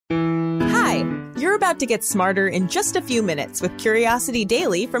You're about to get smarter in just a few minutes with Curiosity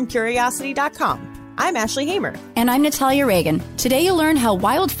Daily from Curiosity.com. I'm Ashley Hamer. And I'm Natalia Reagan. Today you'll learn how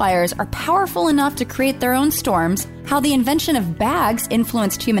wildfires are powerful enough to create their own storms, how the invention of bags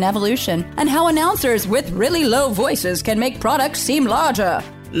influenced human evolution, and how announcers with really low voices can make products seem larger.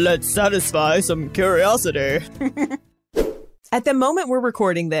 Let's satisfy some curiosity. At the moment we're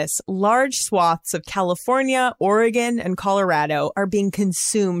recording this, large swaths of California, Oregon, and Colorado are being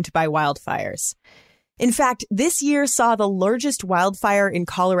consumed by wildfires. In fact, this year saw the largest wildfire in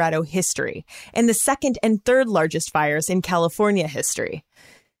Colorado history and the second and third largest fires in California history.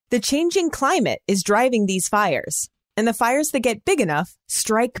 The changing climate is driving these fires, and the fires that get big enough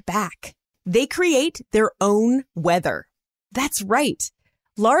strike back. They create their own weather. That's right.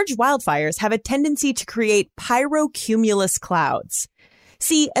 Large wildfires have a tendency to create pyrocumulus clouds.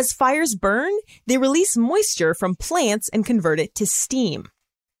 See, as fires burn, they release moisture from plants and convert it to steam.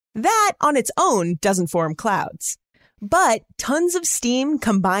 That, on its own, doesn't form clouds. But tons of steam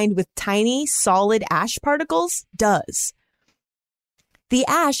combined with tiny, solid ash particles does. The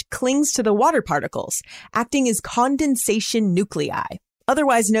ash clings to the water particles, acting as condensation nuclei,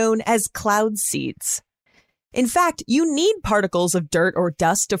 otherwise known as cloud seeds. In fact, you need particles of dirt or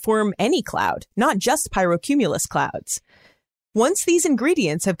dust to form any cloud, not just pyrocumulus clouds. Once these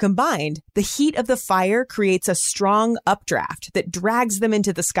ingredients have combined, the heat of the fire creates a strong updraft that drags them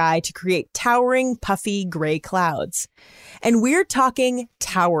into the sky to create towering, puffy gray clouds. And we're talking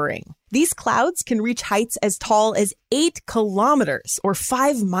towering. These clouds can reach heights as tall as 8 kilometers or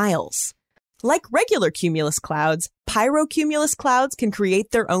 5 miles. Like regular cumulus clouds, pyrocumulus clouds can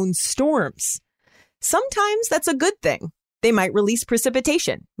create their own storms. Sometimes that's a good thing. They might release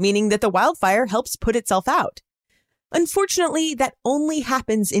precipitation, meaning that the wildfire helps put itself out. Unfortunately, that only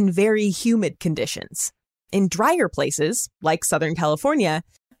happens in very humid conditions. In drier places, like Southern California,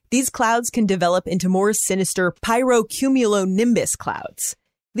 these clouds can develop into more sinister pyrocumulonimbus clouds.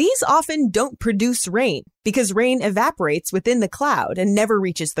 These often don't produce rain because rain evaporates within the cloud and never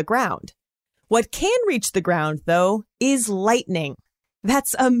reaches the ground. What can reach the ground, though, is lightning.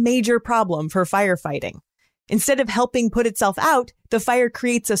 That's a major problem for firefighting. Instead of helping put itself out, the fire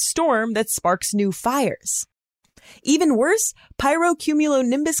creates a storm that sparks new fires. Even worse,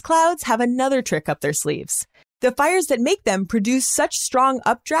 pyrocumulonimbus clouds have another trick up their sleeves. The fires that make them produce such strong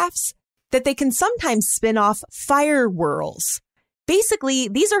updrafts that they can sometimes spin off fire whirls. Basically,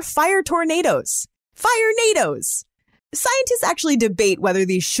 these are fire tornadoes. Fire-nados! Scientists actually debate whether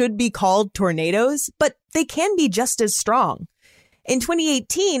these should be called tornadoes, but they can be just as strong. In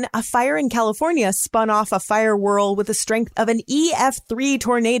 2018, a fire in California spun off a fire whirl with the strength of an EF3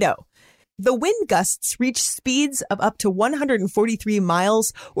 tornado. The wind gusts reached speeds of up to 143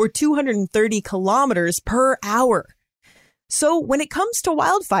 miles or 230 kilometers per hour. So when it comes to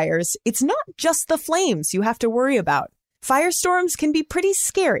wildfires, it's not just the flames you have to worry about. Firestorms can be pretty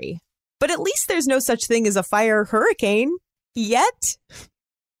scary, but at least there's no such thing as a fire hurricane yet.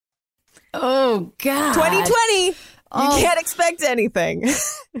 Oh, God. 2020. You can't expect anything.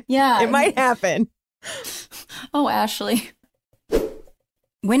 Yeah. It might happen. Oh, Ashley.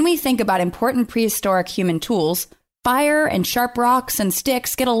 When we think about important prehistoric human tools, fire and sharp rocks and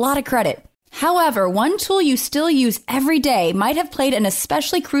sticks get a lot of credit. However, one tool you still use every day might have played an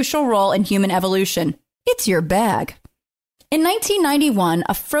especially crucial role in human evolution. It's your bag. In 1991,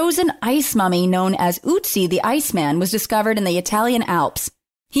 a frozen ice mummy known as Ötzi the Iceman was discovered in the Italian Alps.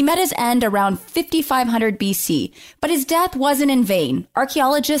 He met his end around 5500 BC, but his death wasn't in vain.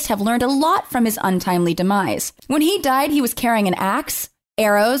 Archaeologists have learned a lot from his untimely demise. When he died, he was carrying an axe,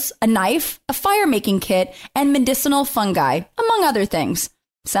 arrows, a knife, a fire-making kit, and medicinal fungi, among other things.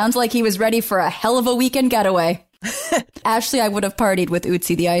 Sounds like he was ready for a hell of a weekend getaway. Ashley, I would have partied with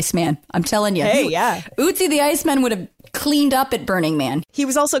Ötzi the Iceman. I'm telling you. Hey, yeah. Ötzi the Iceman would have cleaned up at Burning Man. He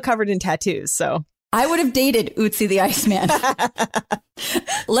was also covered in tattoos, so... I would have dated Ötzi the Iceman.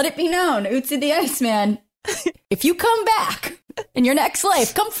 Let it be known, Ötzi the Iceman, if you come back in your next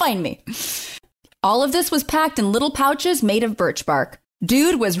life, come find me. All of this was packed in little pouches made of birch bark.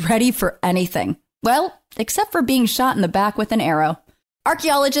 Dude was ready for anything. Well, except for being shot in the back with an arrow.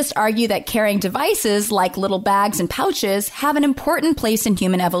 Archaeologists argue that carrying devices like little bags and pouches have an important place in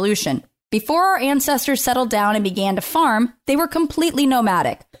human evolution. Before our ancestors settled down and began to farm, they were completely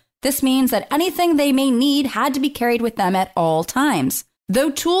nomadic. This means that anything they may need had to be carried with them at all times. Though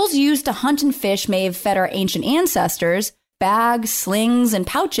tools used to hunt and fish may have fed our ancient ancestors, bags, slings, and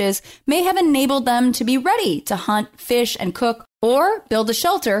pouches may have enabled them to be ready to hunt, fish, and cook, or build a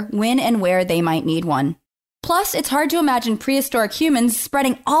shelter when and where they might need one. Plus, it's hard to imagine prehistoric humans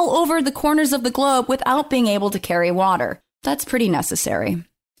spreading all over the corners of the globe without being able to carry water. That's pretty necessary.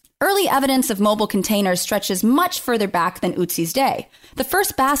 Early evidence of mobile containers stretches much further back than Ötzi's day. The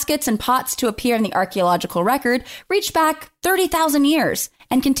first baskets and pots to appear in the archaeological record reach back 30,000 years,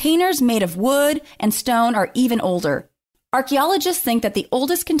 and containers made of wood and stone are even older. Archaeologists think that the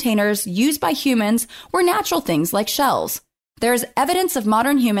oldest containers used by humans were natural things like shells. There is evidence of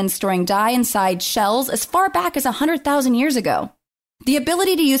modern humans storing dye inside shells as far back as 100,000 years ago. The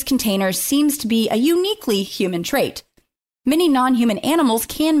ability to use containers seems to be a uniquely human trait. Many non-human animals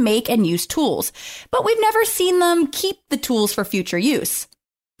can make and use tools, but we've never seen them keep the tools for future use,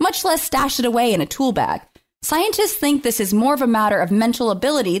 much less stash it away in a tool bag. Scientists think this is more of a matter of mental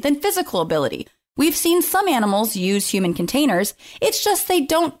ability than physical ability. We've seen some animals use human containers, it's just they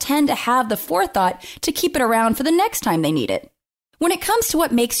don't tend to have the forethought to keep it around for the next time they need it. When it comes to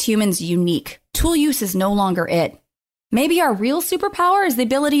what makes humans unique, tool use is no longer it. Maybe our real superpower is the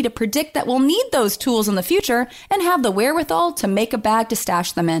ability to predict that we'll need those tools in the future and have the wherewithal to make a bag to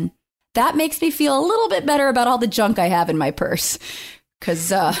stash them in. That makes me feel a little bit better about all the junk I have in my purse.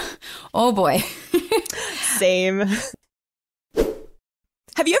 'Cause, oh boy. Same.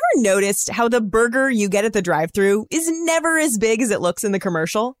 Have you ever noticed how the burger you get at the drive-thru is never as big as it looks in the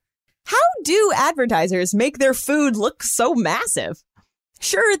commercial? How do advertisers make their food look so massive?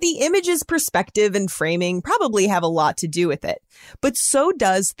 Sure, the image's perspective and framing probably have a lot to do with it, but so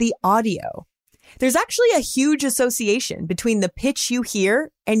does the audio. There's actually a huge association between the pitch you hear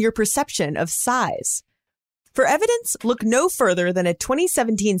and your perception of size. For evidence, look no further than a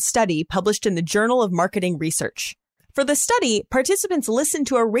 2017 study published in the Journal of Marketing Research. For the study, participants listened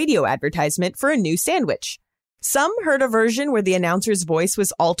to a radio advertisement for a new sandwich. Some heard a version where the announcer's voice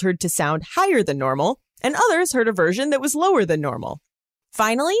was altered to sound higher than normal, and others heard a version that was lower than normal.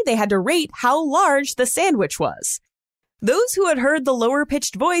 Finally, they had to rate how large the sandwich was. Those who had heard the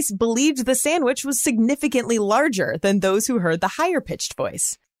lower-pitched voice believed the sandwich was significantly larger than those who heard the higher-pitched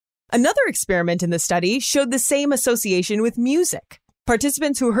voice. Another experiment in the study showed the same association with music.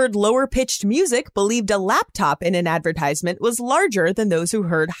 Participants who heard lower-pitched music believed a laptop in an advertisement was larger than those who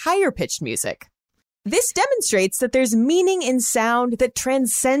heard higher-pitched music. This demonstrates that there's meaning in sound that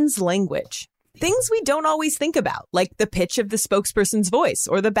transcends language. Things we don't always think about, like the pitch of the spokesperson's voice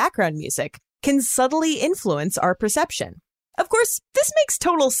or the background music, can subtly influence our perception. Of course, this makes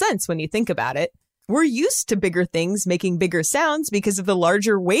total sense when you think about it. We're used to bigger things making bigger sounds because of the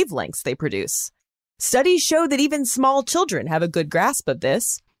larger wavelengths they produce. Studies show that even small children have a good grasp of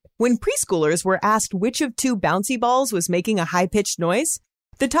this. When preschoolers were asked which of two bouncy balls was making a high-pitched noise,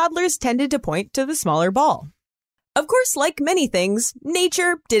 the toddlers tended to point to the smaller ball. Of course, like many things,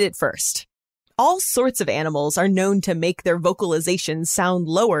 nature did it first. All sorts of animals are known to make their vocalizations sound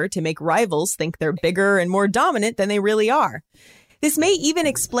lower to make rivals think they're bigger and more dominant than they really are. This may even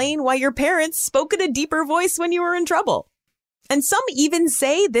explain why your parents spoke in a deeper voice when you were in trouble. And some even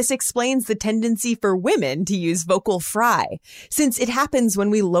say this explains the tendency for women to use vocal fry, since it happens when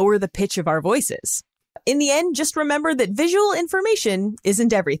we lower the pitch of our voices. In the end, just remember that visual information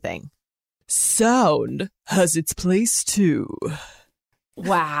isn't everything. Sound has its place too.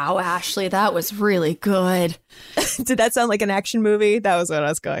 Wow, Ashley, that was really good. Did that sound like an action movie? That was what I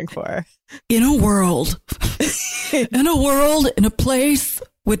was going for. In a world, in a place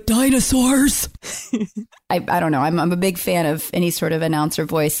with dinosaurs. I don't know. I'm a big fan of any sort of announcer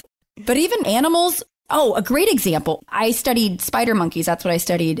voice. But even animals. Oh, a great example. I studied spider monkeys. That's what I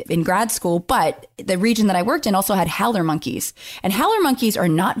studied in grad school. But the region that I worked in also had howler monkeys. And howler monkeys are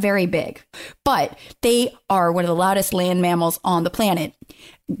not very big, but they are one of the loudest land mammals on the planet.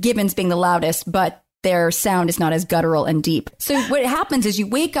 Gibbons being the loudest, but their sound is not as guttural and deep. So what happens is you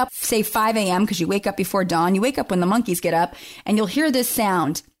wake up, say 5 a.m., because you wake up before dawn. You wake up when the monkeys get up, and you'll hear this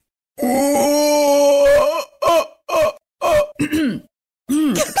sound.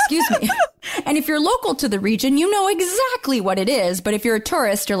 Excuse me. And if you're local to the region, you know exactly what it is. But if you're a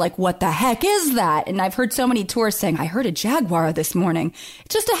tourist, you're like, what the heck is that? And I've heard so many tourists saying, I heard a jaguar this morning.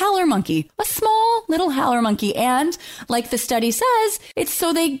 It's just a howler monkey, a small little howler monkey. And like the study says, it's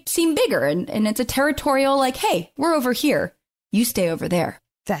so they seem bigger. And it's a territorial, like, hey, we're over here. You stay over there.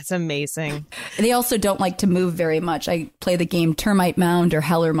 That's amazing. They also don't like to move very much. I play the game Termite Mound or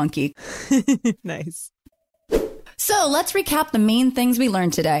Howler Monkey. Nice. So let's recap the main things we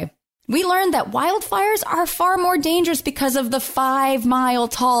learned today. We learned that wildfires are far more dangerous because of the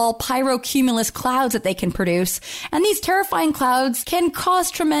 5-mile-tall pyrocumulus clouds that they can produce. And these terrifying clouds can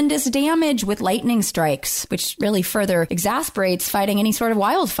cause tremendous damage with lightning strikes, which really further exasperates fighting any sort of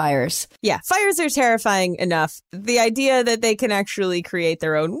wildfires. Yeah, fires are terrifying enough. The idea that they can actually create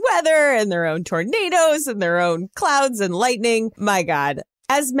their own weather and their own tornadoes and their own clouds and lightning, my God.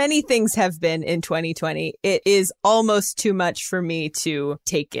 As many things have been in 2020, it is almost too much for me to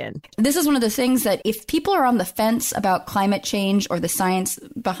take in. This is one of the things that if people are on the fence about climate change or the science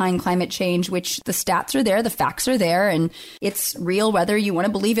behind climate change, which the stats are there, the facts are there, and it's real whether you want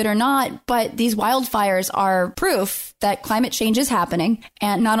to believe it or not, but these wildfires are proof that climate change is happening.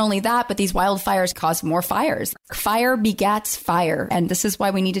 And not only that, but these wildfires cause more fires. Fire begats fire. And this is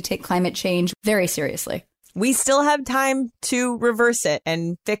why we need to take climate change very seriously. We still have time to reverse it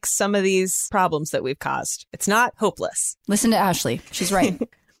and fix some of these problems that we've caused. It's not hopeless. Listen to Ashley. She's right.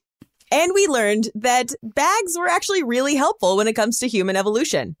 And we learned that bags were actually really helpful when it comes to human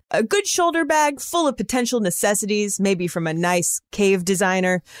evolution. A good shoulder bag full of potential necessities, maybe from a nice cave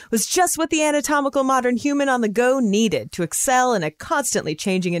designer, was just what the anatomical modern human on the go needed to excel in a constantly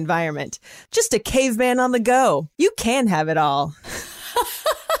changing environment. Just a caveman on the go. You can have it all.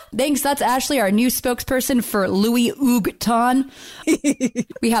 Thanks. That's Ashley, our new spokesperson for Louis Vuitton.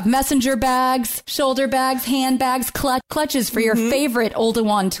 We have messenger bags, shoulder bags, handbags, clutches for your favorite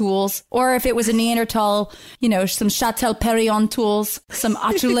Oldowan tools. Or if it was a Neanderthal, some Chatel Perrion tools, some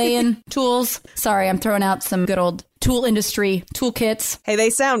Acheulean tools. Sorry, I'm throwing out some good old tool industry toolkits. Hey, they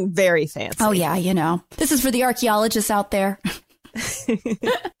sound very fancy. Oh, yeah, This is for the archaeologists out there.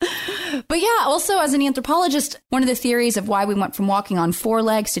 But yeah, also as an anthropologist, one of the theories of why we went from walking on 4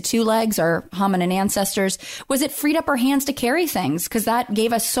 legs to 2 legs, our hominin ancestors, was it freed up our hands to carry things because that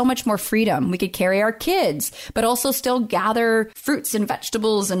gave us so much more freedom. We could carry our kids, but also still gather fruits and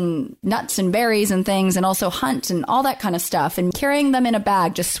vegetables and nuts and berries and things, and also hunt and all that kind of stuff. And carrying them in a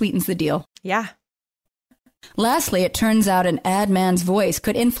bag just sweetens the deal. Yeah. Lastly, it turns out an ad man's voice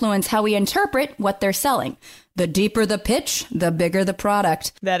could influence how we interpret what they're selling. The deeper the pitch, the bigger the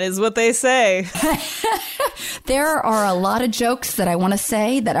product. That is what they say. There are a lot of jokes that I want to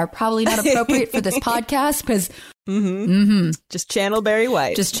say that are probably not appropriate for this podcast because... Just channel Barry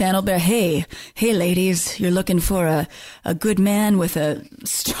White. Just channel Barry. Hey, ladies, you're looking for a good man with a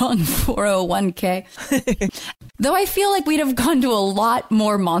strong 401k. Though I feel like we'd have gone to a lot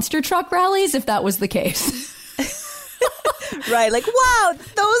more monster truck rallies if that was the case. Right, like, wow,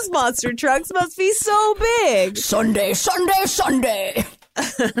 those monster trucks must be so big. Sunday, Sunday, Sunday.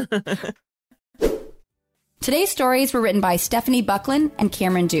 Today's stories were written by Stephanie Buckland and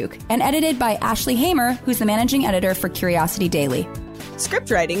Cameron Duke and edited by Ashley Hamer, who's the managing editor for Curiosity Daily. Script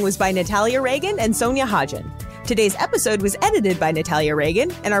writing was by Natalia Reagan and Sonia Hodgen. Today's episode was edited by Natalia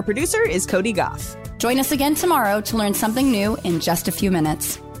Reagan, and our producer is Cody Goff. Join us again tomorrow to learn something new in just a few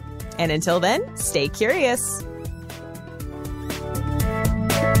minutes. And until then, stay curious.